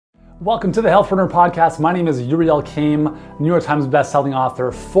Welcome to the Healthpreneur Podcast. My name is Uriel Kame, New York Times bestselling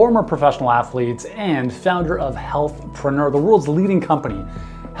author, former professional athlete, and founder of Healthpreneur, the world's leading company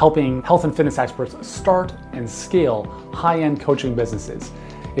helping health and fitness experts start and scale high-end coaching businesses.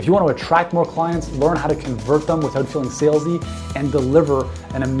 If you want to attract more clients, learn how to convert them without feeling salesy, and deliver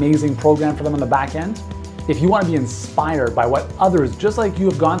an amazing program for them on the back end, if you want to be inspired by what others just like you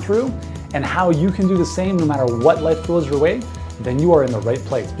have gone through and how you can do the same no matter what life throws your way, then you are in the right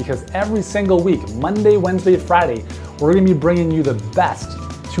place, because every single week, Monday, Wednesday, Friday, we're going to be bringing you the best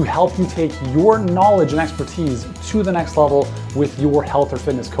to help you take your knowledge and expertise to the next level with your health or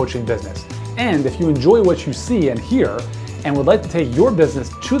fitness coaching business. And if you enjoy what you see and hear and would like to take your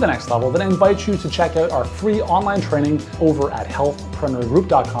business to the next level, then I invite you to check out our free online training over at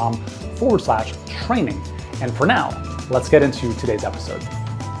healthpreneurgroup.com/training. And for now, let's get into today's episode.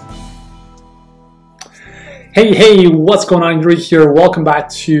 Hey, what's going on? Yuri here. Welcome back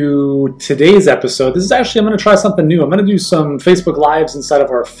to today's episode. I'm going to try something new. I'm going to do some Facebook Lives inside of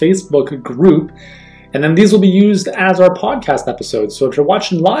our Facebook group, and then these will be used as our podcast episodes. So if you're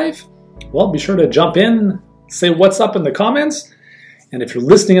watching live, well, be sure to jump in, say what's up in the comments. And if you're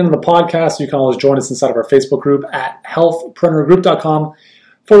listening in on the podcast, you can always join us inside of our Facebook group at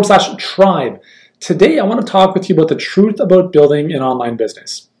healthpreneurgroup.com/tribe. Today, I want to talk with you about the truth about building an online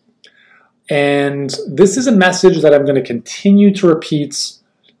business. And this is a message that I'm going to continue to repeat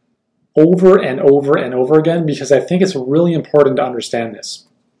over and over and over again, because I think it's really important to understand this.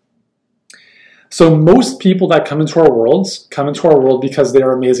 So most people that come into our world because they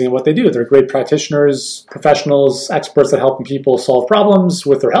are amazing at what they do. They're great practitioners, professionals, experts at helping people solve problems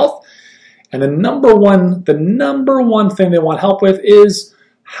with their health. And the number one thing they want help with is,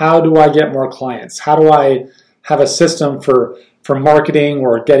 how do I get more clients? How do I have a system for marketing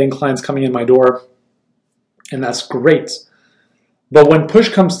or getting clients coming in my door? And that's great. But when push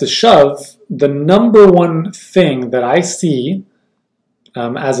comes to shove, the number one thing that I see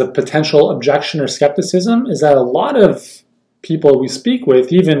as a potential objection or skepticism is that a lot of people we speak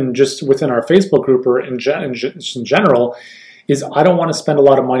with, even just within our Facebook group or in general, is, I don't want to spend a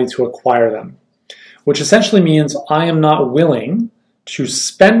lot of money to acquire them, which essentially means I am not willing to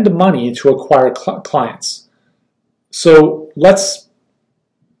spend money to acquire clients. So let's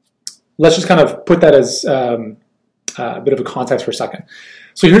just kind of put that as a bit of a context for a second.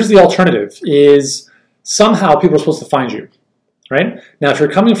 So here's the alternative: is somehow people are supposed to find you, right? Now, if you're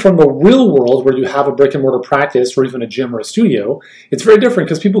coming from the real world where you have a brick and mortar practice or even a gym or a studio, it's very different,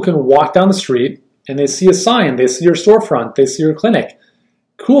 because people can walk down the street and they see a sign, they see your storefront, they see your clinic.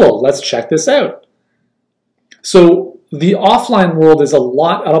 Cool, let's check this out. So the offline world is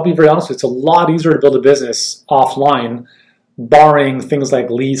I'll be very honest with you, it's a lot easier to build a business offline, barring things like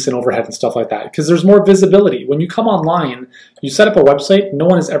lease and overhead and stuff like that, because there's more visibility. When you come online, you set up a website, no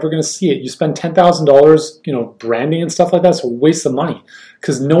one is ever going to see it. You spend $10,000, branding and stuff like that, it's a waste of money,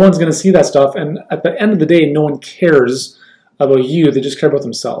 because no one's going to see that stuff. And at the end of the day, no one cares about you. They just care about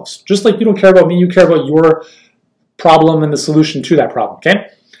themselves. Just like you don't care about me, you care about your problem and the solution to that problem, okay?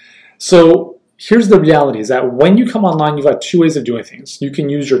 So here's the reality, is that when you come online, you've got two ways of doing things. You can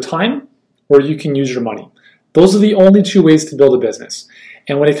use your time or you can use your money. Those are the only two ways to build a business.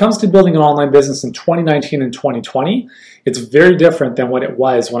 And when it comes to building an online business in 2019 and 2020, it's very different than what it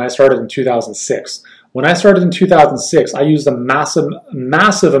was when I started in 2006. When I started in 2006, I used a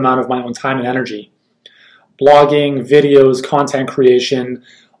massive amount of my own time and energy. Blogging, videos, content creation,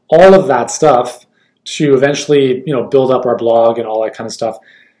 all of that stuff to eventually, build up our blog and all that kind of stuff.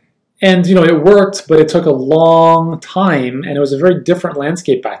 And, it worked, but it took a long time, and it was a very different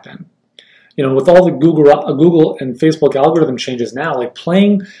landscape back then. With all the Google and Facebook algorithm changes now, like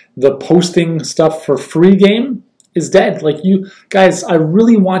playing the posting stuff for free game is dead. Like, you guys, I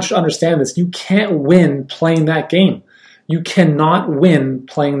really want you to understand this. You can't win playing that game. You cannot win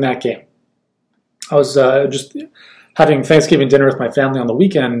playing that game. I was just having Thanksgiving dinner with my family on the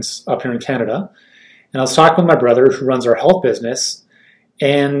weekends up here in Canada, and I was talking with my brother who runs our health business.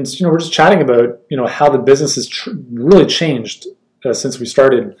 And, we're just chatting about, how the business has really changed since we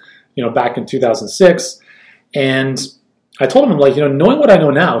started, back in 2006. And I told him, I'm like, knowing what I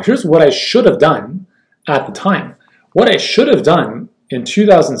know now, here's what I should have done at the time. What I should have done in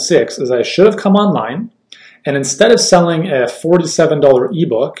 2006 is I should have come online, and instead of selling a $47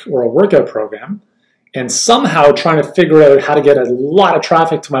 ebook or a workout program and somehow trying to figure out how to get a lot of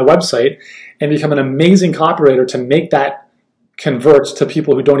traffic to my website and become an amazing copywriter to make that convert to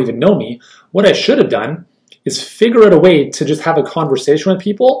people who don't even know me, what I should have done is figure out a way to just have a conversation with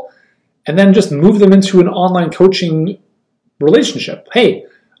people and then just move them into an online coaching relationship. Hey,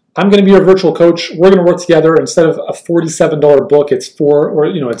 I'm going to be your virtual coach. We're going to work together. Instead of a $47 book, it's it's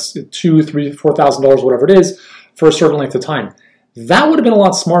 $2,000, $3,000, $4,000, whatever it is, for a certain length of time. That would have been a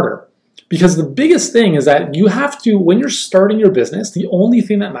lot smarter, because the biggest thing is that you have to, when you're starting your business, the only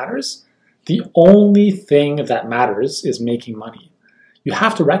thing that matters is making money. You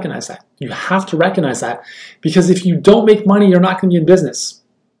have to recognize that. You have to recognize that, because if you don't make money, you're not going to be in business.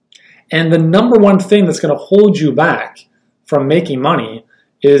 And the number one thing that's going to hold you back from making money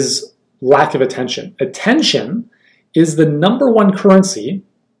is lack of attention. Attention is the number one currency,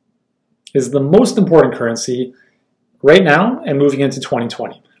 is the most important currency right now and moving into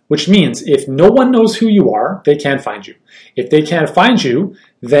 2020. Which means if no one knows who you are, they can't find you. If they can't find you,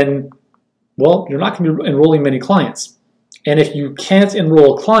 then, well, you're not going to be enrolling many clients. And if you can't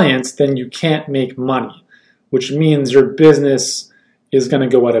enroll clients, then you can't make money, which means your business is going to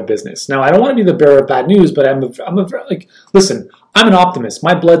go out of business. Now, I don't want to be the bearer of bad news, but listen, I'm an optimist.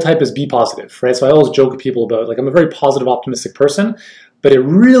 My blood type is B positive, right? So I always joke with people about, I'm a very positive, optimistic person, but it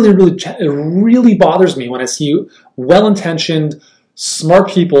really bothers me when I see well-intentioned, smart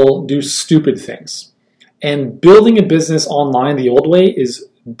people do stupid things. And building a business online the old way is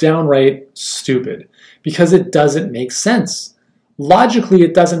downright stupid, because it doesn't make sense. Logically,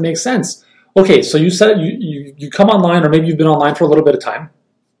 it doesn't make sense. Okay, so you said you come online, or maybe you've been online for a little bit of time.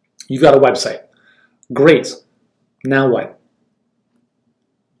 You've got a website. Great. Now what?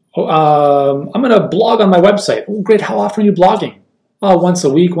 I'm going to blog on my website. Oh, great. How often are you blogging? Once a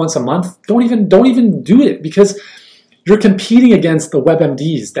week, once a month. Don't even do it, because you're competing against the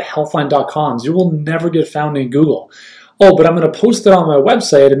WebMDs, the Healthline.coms. You will never get found in Google. Oh, but I'm going to post it on my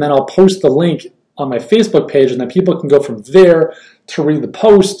website, and then I'll post the link on my Facebook page, and then people can go from there to read the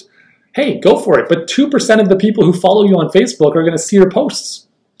post. Hey, go for it. But 2% of the people who follow you on Facebook are going to see your posts.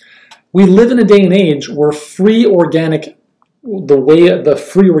 We live in a day and age where the free organic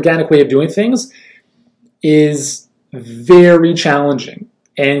way of doing things is very challenging.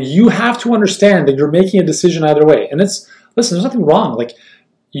 And you have to understand that you're making a decision either way. And listen, there's nothing wrong.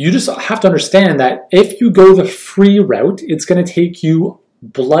 You just have to understand that if you go the free route, it's going to take you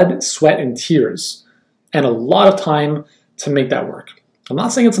blood, sweat, and tears, and a lot of time to make that work. I'm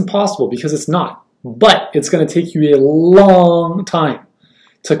not saying it's impossible, because it's not, but it's going to take you a long time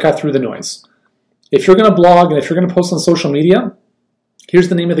to cut through the noise. If you're going to blog and if you're going to post on social media, here's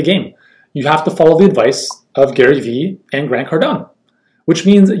the name of the game. You have to follow the advice of Gary Vee and Grant Cardone, which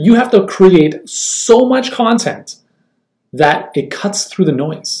means that you have to create so much content that it cuts through the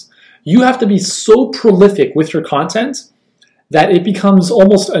noise. You have to be so prolific with your content that it becomes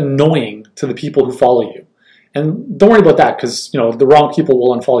almost annoying to the people who follow you. And don't worry about that, because the wrong people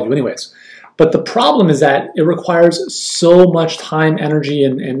will unfollow you anyways. But the problem is that it requires so much time, energy,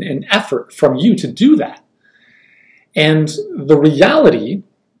 and effort from you to do that. And the reality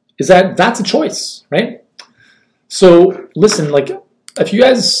is that that's a choice, right? So listen, if you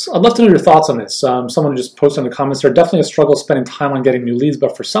guys, I'd love to know your thoughts on this. Someone just posted in the comments, there's definitely a struggle spending time on getting new leads,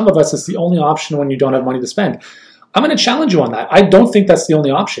 but for some of us, it's the only option when you don't have money to spend. I'm going to challenge you on that. I don't think that's the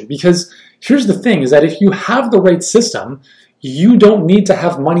only option, because here's the thing, is that if you have the right system, you don't need to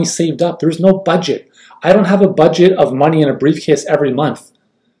have money saved up. There's no budget. I don't have a budget of money in a briefcase every month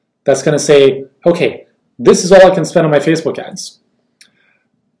that's going to say, okay, this is all I can spend on my Facebook ads.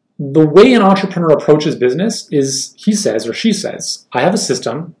 The way an entrepreneur approaches business is he says or she says, I have a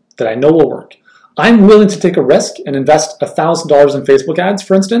system that I know will work. I'm willing to take a risk and invest $1,000 in Facebook ads,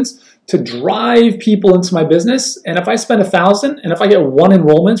 for instance, to drive people into my business. And if I spend $1,000 and if I get one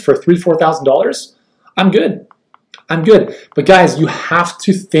enrollment for $3,000, $4,000, I'm good. But guys, you have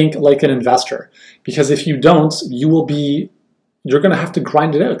to think like an investor, because if you don't, you're going to have to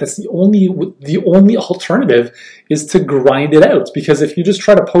grind it out. That's the only alternative, is to grind it out, because if you just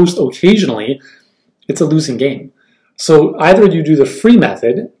try to post occasionally, it's a losing game. So either you do the free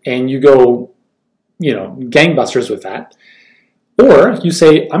method and you go, gangbusters with that, or you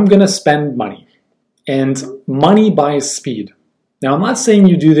say, I'm going to spend money, and money buys speed. Now, I'm not saying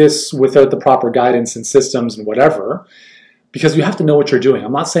you do this without the proper guidance and systems and whatever, because you have to know what you're doing.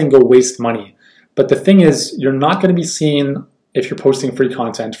 I'm not saying go waste money, but the thing is, you're not going to be seen if you're posting free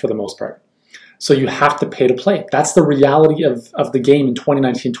content for the most part. So you have to pay to play. That's the reality of the game in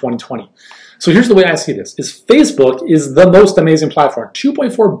 2019, 2020. So here's the way I see this, is Facebook is the most amazing platform.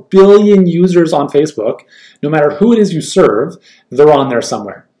 2.4 billion users on Facebook. No matter who it is you serve, they're on there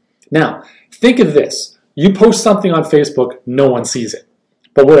somewhere. Now, think of this. You post something on Facebook, no one sees it.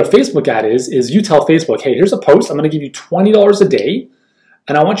 But what a Facebook ad is you tell Facebook, hey, here's a post. I'm going to give you $20 a day,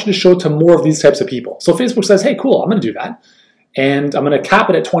 and I want you to show it to more of these types of people. So Facebook says, hey, cool, I'm going to do that. And I'm going to cap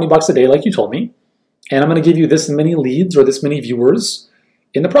it at $20 a day, like you told me. And I'm going to give you this many leads or this many viewers.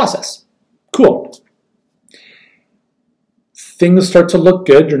 in the process. Cool. Things start to look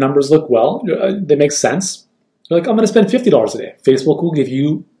good. Your numbers look well. They make sense. You're like, I'm going to spend $50 a day. Facebook will give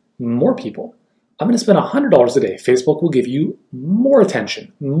you more people. I'm going to spend $100 a day. Facebook will give you more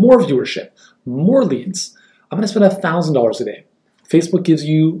attention, more viewership, more leads. I'm going to spend $1,000 a day. Facebook gives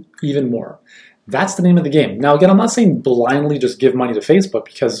you even more. That's the name of the game. Now, again, I'm not saying blindly just give money to Facebook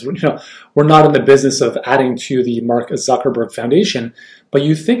because we're not in the business of adding to the Mark Zuckerberg Foundation. But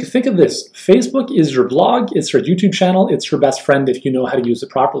you think of this. Facebook is your blog, it's your YouTube channel, it's your best friend if you know how to use it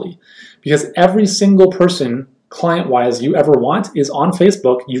properly. Because every single person, client-wise, you ever want is on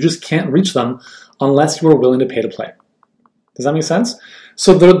Facebook. You just can't reach them unless you are willing to pay to play. Does that make sense?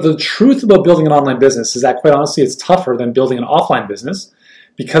 So the truth about building an online business is that, quite honestly, it's tougher than building an offline business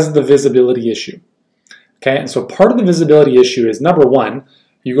because of the visibility issue. Okay, and so part of the visibility issue is, number one,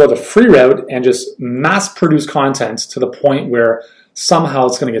 you go the free route and just mass produce content to the point where somehow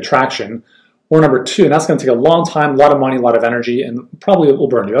it's going to get traction. Or number two, and that's going to take a long time, a lot of money, a lot of energy, and probably it will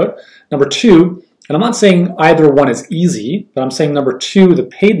burn you out. Number two, and I'm not saying either one is easy, but I'm saying number two, the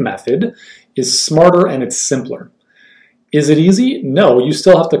paid method, is smarter and it's simpler. Is it easy? No, you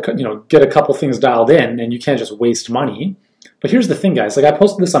still have to get a couple things dialed in and you can't just waste money. But here's the thing, guys. Like, I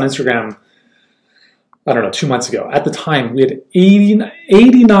posted this on Instagram, 2 months ago. At the time, we had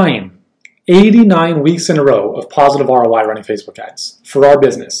 89 weeks in a row of positive ROI running Facebook ads for our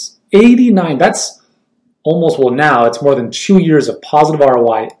business. 89, that's almost, now it's more than 2 years of positive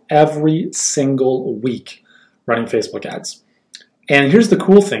ROI every single week running Facebook ads. And here's the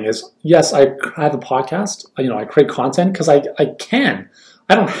cool thing is, yes, I have a podcast. I create content because I can.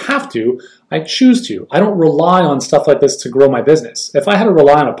 I don't have to. I choose to. I don't rely on stuff like this to grow my business. If I had to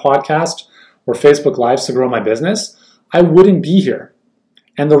rely on a podcast or Facebook Lives to grow my business, I wouldn't be here.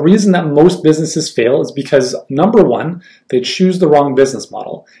 And the reason that most businesses fail is because, number one, they choose the wrong business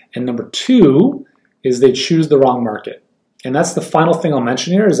model. And number two is they choose the wrong market. And that's the final thing I'll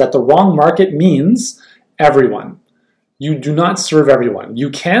mention here, is that the wrong market means everyone. You do not serve everyone. You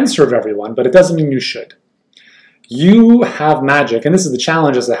can serve everyone, but it doesn't mean you should. You have magic, and this is the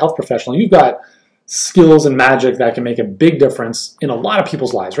challenge as a health professional. You've got skills and magic that can make a big difference in a lot of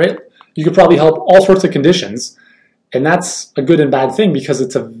people's lives, right? You could probably help all sorts of conditions, and that's a good and bad thing because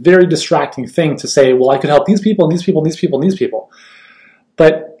it's a very distracting thing to say, well, I could help these people and these people and these people and these people.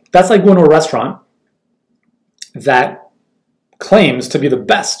 But that's like going to a restaurant that claims to be the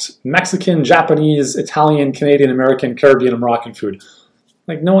best Mexican, Japanese, Italian, Canadian, American, Caribbean, and Moroccan food.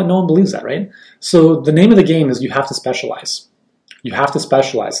 Like, no one believes that, right? So the name of the game is you have to specialize. You have to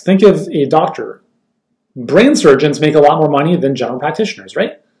specialize. Think of a doctor. Brain surgeons make a lot more money than general practitioners,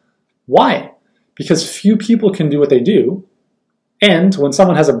 right? Why? Because few people can do what they do. And when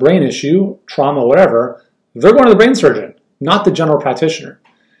someone has a brain issue, trauma, whatever, they're going to the brain surgeon, not the general practitioner.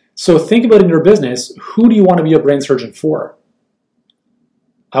 So think about in your business, who do you want to be a brain surgeon for?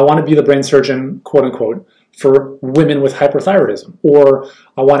 I want to be the brain surgeon, quote unquote, for women with hyperthyroidism, or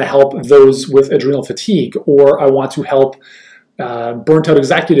I want to help those with adrenal fatigue, or I want to help burnt out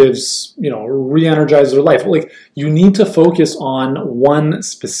executives, re-energize their life. Like, you need to focus on one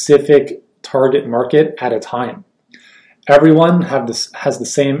specific target market at a time. Everyone has the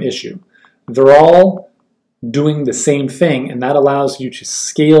same issue. They're all doing the same thing, and that allows you to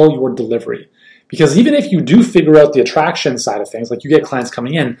scale your delivery. Because even if you do figure out the attraction side of things, like you get clients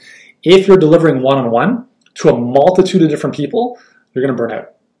coming in, if you're delivering one-on-one to a multitude of different people, you're going to burn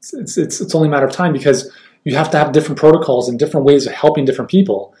out. It's only a matter of time because you have to have different protocols and different ways of helping different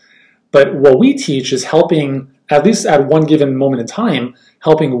people. But what we teach is helping, at least at one given moment in time,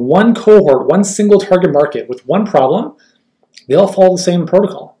 helping one cohort, one single target market with one problem. They all follow the same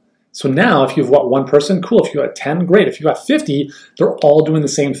protocol. So now if you've got one person, cool. If you got 10, great. If you got 50, they're all doing the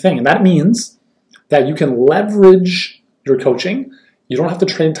same thing. And that means that you can leverage your coaching. You don't have to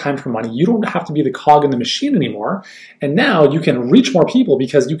trade time for money. You don't have to be the cog in the machine anymore. And now you can reach more people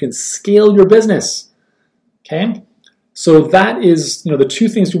because you can scale your business. Okay? So that is, the two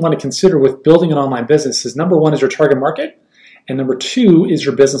things you want to consider with building an online business is, number one is your target market, and number two is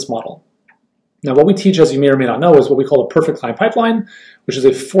your business model. Now, what we teach, as you may or may not know, is what we call a perfect client pipeline, which is a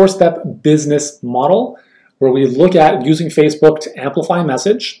 4-step business model where we look at using Facebook to amplify a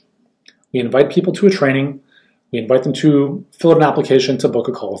message. We invite people to a training. We invite them to fill out an application to book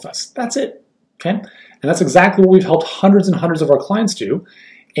a call with us. That's it, okay? And that's exactly what we've helped hundreds and hundreds of our clients do,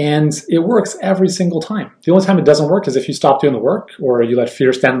 and it works every single time. The only time it doesn't work is if you stop doing the work or you let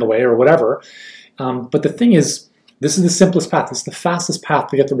fear stand in the way or whatever. But the thing is, this is the simplest path. This is the fastest path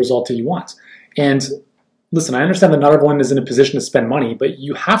to get the result that you want. And listen, I understand that not everyone is in a position to spend money, but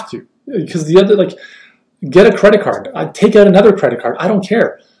you have to. Because get a credit card. Take out another credit card. I don't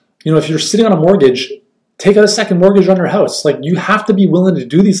care. If you're sitting on a mortgage, take out a second mortgage on your house. Like, you have to be willing to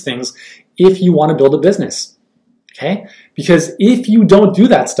do these things if you want to build a business. Okay? Because if you don't do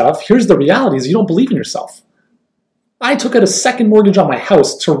that stuff, here's the reality is you don't believe in yourself. I took out a second mortgage on my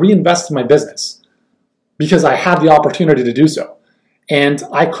house to reinvest in my business because I had the opportunity to do so. And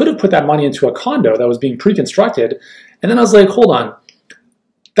I could have put that money into a condo that was being pre-constructed. And then I was like, hold on,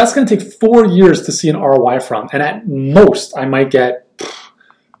 that's going to take 4 years to see an ROI from. And at most, I might get,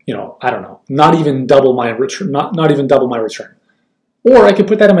 I don't know, not even double my return, not even double my return. Or I could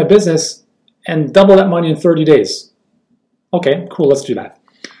put that in my business and double that money in 30 days. Okay, cool, let's do that.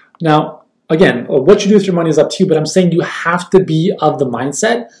 Now, again, what you do with your money is up to you, but I'm saying you have to be of the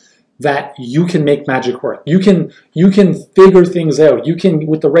mindset that you can make magic work. You can figure things out. You can,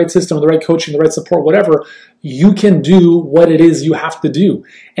 with the right system, the right coaching, the right support, whatever, you can do what it is you have to do.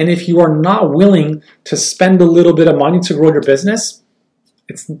 And if you are not willing to spend a little bit of money to grow your business,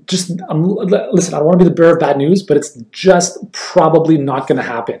 it's just, listen, I don't want to be the bearer of bad news, but it's just probably not going to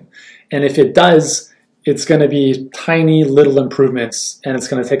happen. And if it does, it's going to be tiny little improvements, and it's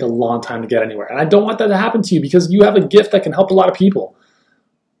going to take a long time to get anywhere. And I don't want that to happen to you because you have a gift that can help a lot of people,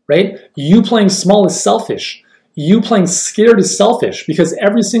 right? You playing small is selfish. You playing scared is selfish because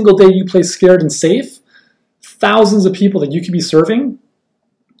every single day you play scared and safe, thousands of people that you could be serving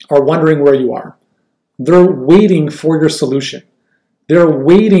are wondering where you are. They're waiting for your solution. They're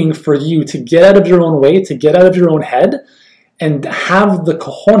waiting for you to get out of your own way, to get out of your own head, and have the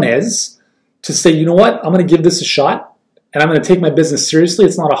cojones to say, you know what, I'm going to give this a shot, and I'm going to take my business seriously.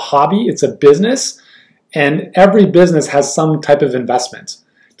 It's not a hobby, it's a business, and every business has some type of investment.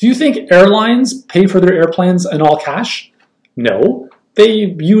 Do you think airlines pay for their airplanes in all cash? No,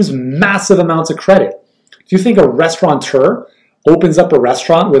 they use massive amounts of credit. Do you think a restaurateur opens up a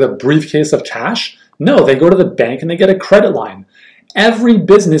restaurant with a briefcase of cash? No, they go to the bank and they get a credit line. Every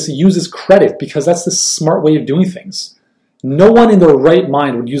business uses credit because that's the smart way of doing things. No one in their right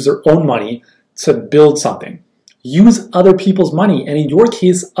mind would use their own money to build something. Use other people's money. And in your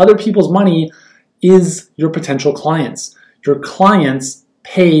case, other people's money is your potential clients. Your clients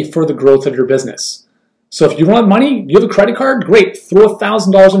pay for the growth of your business. So if you don't have money, you have a credit card, great. Throw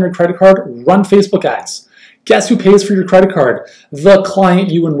 $1,000 on your credit card, run Facebook ads. Guess who pays for your credit card? The client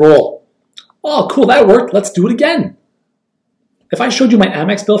you enroll. Oh, cool, that worked. Let's do it again. If I showed you my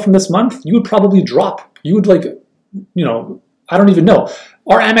Amex bill from this month, you would probably drop. You would I don't even know.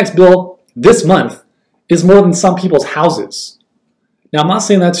 Our Amex bill this month is more than some people's houses. Now, I'm not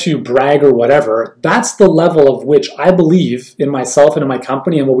saying that to brag or whatever. That's the level of which I believe in myself and in my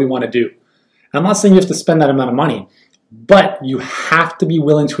company and what we want to do. I'm not saying you have to spend that amount of money, but you have to be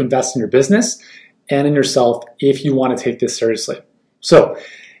willing to invest in your business and in yourself if you want to take this seriously. So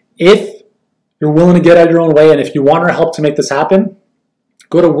if you're willing to get out of your own way, and if you want our help to make this happen,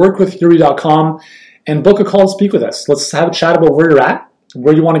 go to workwithyuri.com and book a call to speak with us. Let's have a chat about where you're at,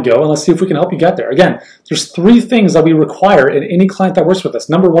 where you want to go, and let's see if we can help you get there. Again, there's 3 things that we require in any client that works with us.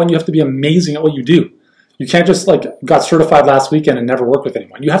 Number 1, you have to be amazing at what you do. You can't just got certified last weekend and never work with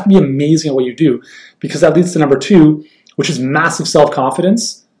anyone. You have to be amazing at what you do, because that leads to number 2, which is massive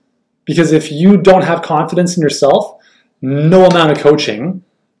self-confidence. Because if you don't have confidence in yourself, no amount of coaching,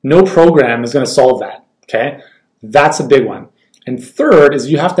 no program is going to solve that, okay? That's a big one. And third is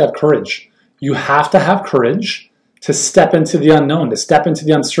you have to have courage. You have to have courage to step into the unknown, to step into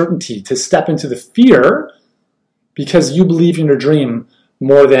the uncertainty, to step into the fear, because you believe in your dream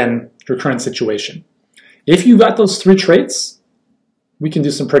more than your current situation. If you got those 3 traits, we can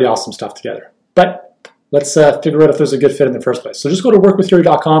do some pretty awesome stuff together. But let's figure out if there's a good fit in the first place. So just go to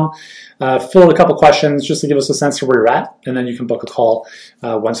workwithyuri.com, fill out a couple questions just to give us a sense of where you're at, and then you can book a call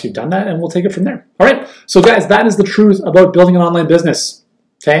once you've done that, and we'll take it from there. All right, so guys, that is the truth about building an online business,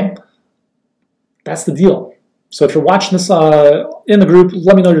 okay? That's the deal. So if you're watching this in the group,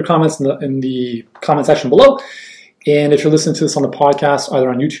 let me know your comments in the comment section below. And if you're listening to this on the podcast, either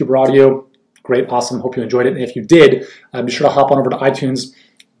on YouTube or audio, great, awesome, hope you enjoyed it. And if you did, be sure to hop on over to iTunes,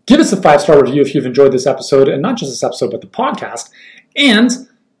 give us a 5-star review if you've enjoyed this episode, and not just this episode, but the podcast, and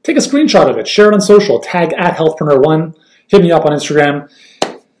take a screenshot of it, share it on social, tag @healthpreneur1, hit me up on Instagram,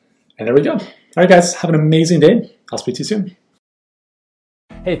 and there we go. All right, guys, have an amazing day. I'll speak to you soon.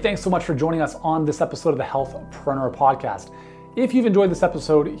 Hey, thanks so much for joining us on this episode of the Healthpreneur Podcast. If you've enjoyed this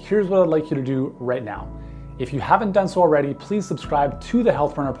episode, here's what I'd like you to do right now. If you haven't done so already, please subscribe to the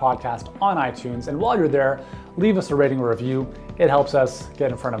Healthpreneur Podcast on iTunes. And while you're there, leave us a rating or review. It helps us get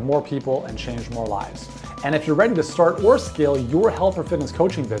in front of more people and change more lives. And if you're ready to start or scale your health or fitness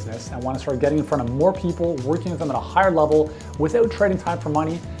coaching business and want to start getting in front of more people, working with them at a higher level without trading time for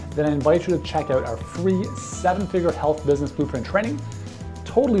money, then I invite you to check out our free 7-figure health business blueprint training,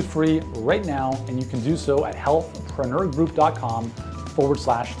 totally free right now, and you can do so at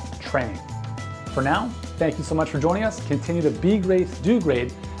healthpreneurgroup.com/training. For now, thank you so much for joining us. Continue to be great, do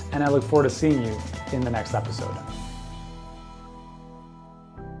great, and I look forward to seeing you in the next episode.